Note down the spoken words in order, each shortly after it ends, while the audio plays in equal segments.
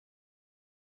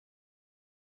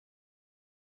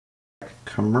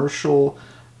Commercial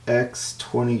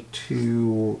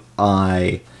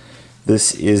X22i.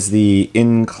 This is the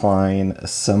incline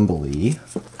assembly.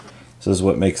 This is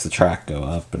what makes the track go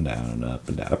up and down and up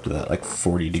and down, up to that like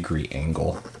 40-degree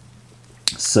angle.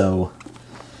 So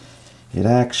it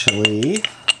actually,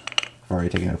 I've already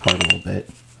taken it apart a little bit.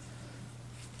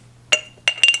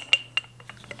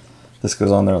 This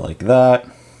goes on there like that.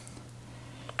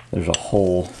 There's a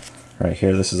hole right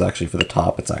here. This is actually for the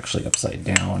top. It's actually upside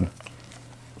down.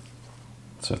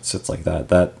 So it sits like that.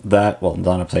 Well,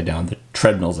 not upside down. The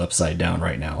treadmill's upside down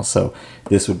right now. So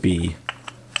this would be,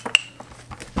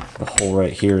 the hole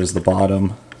right here is the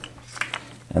bottom.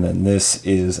 And then this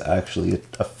is actually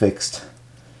affixed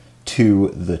to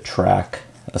the track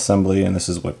assembly. And this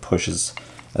is what pushes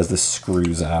as this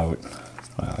screws out.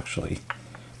 Well, actually,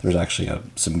 there's actually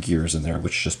some gears in there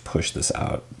which just push this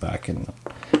out, back and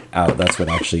out. That's what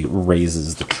actually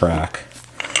raises the track.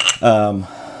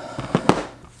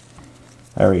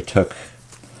 I already took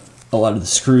a lot of the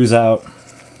screws out.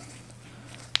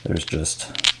 There's just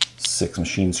 6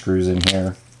 machine screws in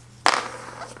here.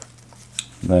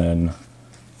 Then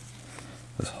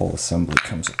this whole assembly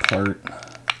comes apart.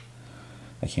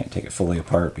 I can't take it fully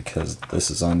apart because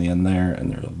this is on the end there and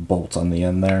there's a bolt on the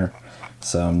end there.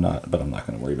 So I'm not going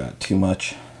to worry about it too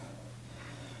much.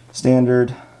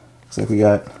 Standard. Looks like we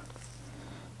got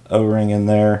O-ring in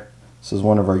there. This is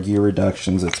one of our gear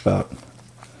reductions. It's about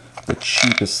the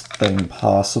cheapest thing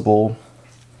possible.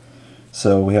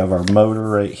 So we have our motor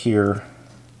right here,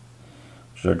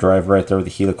 which is our drive right there with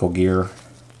the helical gear.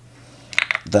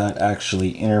 That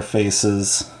actually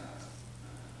interfaces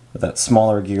with that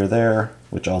smaller gear there,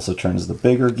 which also turns the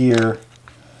bigger gear.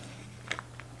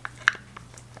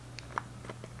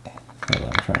 Hold on,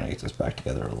 I'm trying to get this back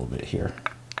together a little bit here.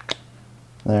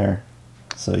 There.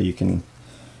 So you can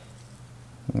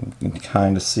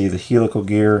kind of see the helical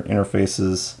gear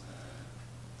interfaces.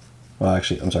 Well,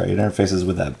 actually, I'm sorry, it interfaces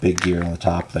with that big gear on the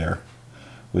top there,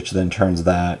 which then turns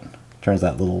that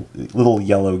little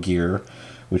yellow gear,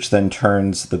 which then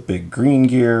turns the big green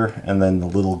gear, and then the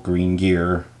little green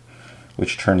gear,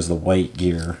 which turns the white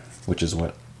gear, which is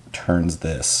what turns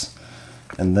this.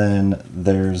 And then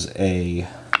there's the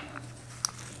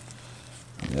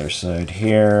other side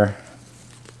here.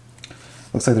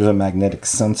 Looks like there's a magnetic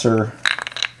sensor.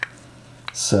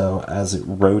 So as it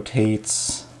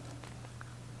rotates,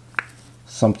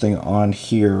 something on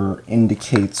here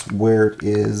indicates where it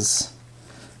is.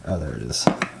 Oh, there it is.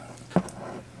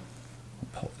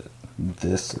 Pull it.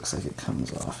 This looks like it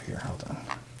comes off here. Hold on.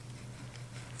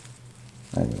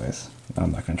 Anyways,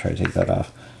 I'm not going to try to take that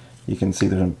off. You can see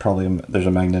there's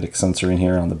a magnetic sensor in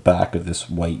here on the back of this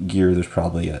white gear. There's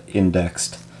probably an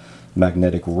indexed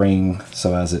magnetic ring,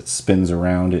 so as it spins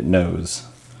around, it knows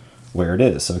where it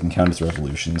is, so it can count its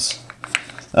revolutions.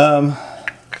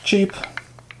 Cheap.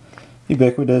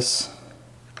 Ubiquitous.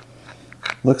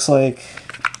 Looks like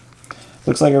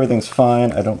everything's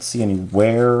fine. I don't see any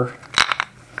wear.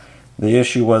 The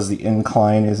issue was the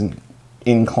incline isn't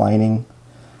inclining,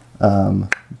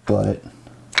 but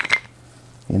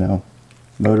you know,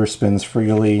 motor spins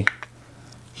freely.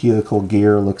 Helical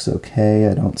gear looks okay.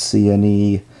 I don't see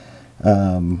any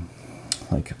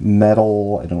like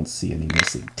metal. I don't see any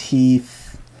missing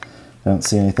teeth. I don't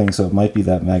see anything, so it might be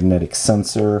that magnetic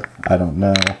sensor. I don't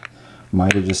know.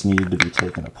 Might have just needed to be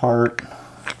taken apart.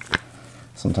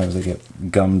 Sometimes they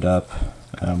get gummed up.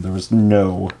 There was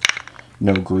no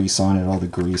grease on it. All the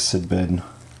grease had been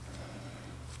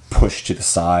pushed to the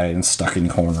side and stuck in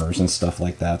corners and stuff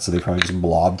like that, so they probably just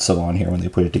blobbed some on here when they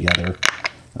put it together.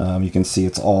 You can see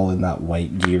it's all in that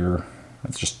white gear.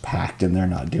 It's just packed in there,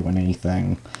 not doing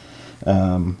anything.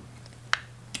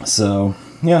 So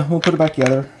yeah, we'll put it back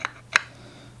together.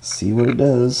 See what it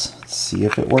does, see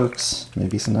if it works.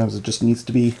 Maybe sometimes it just needs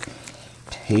to be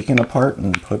taken apart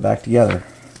and put back together.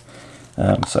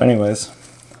 So anyways,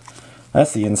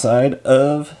 that's the inside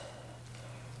of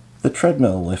the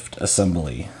treadmill lift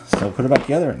assembly. So put it back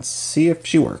together and see if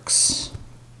she works.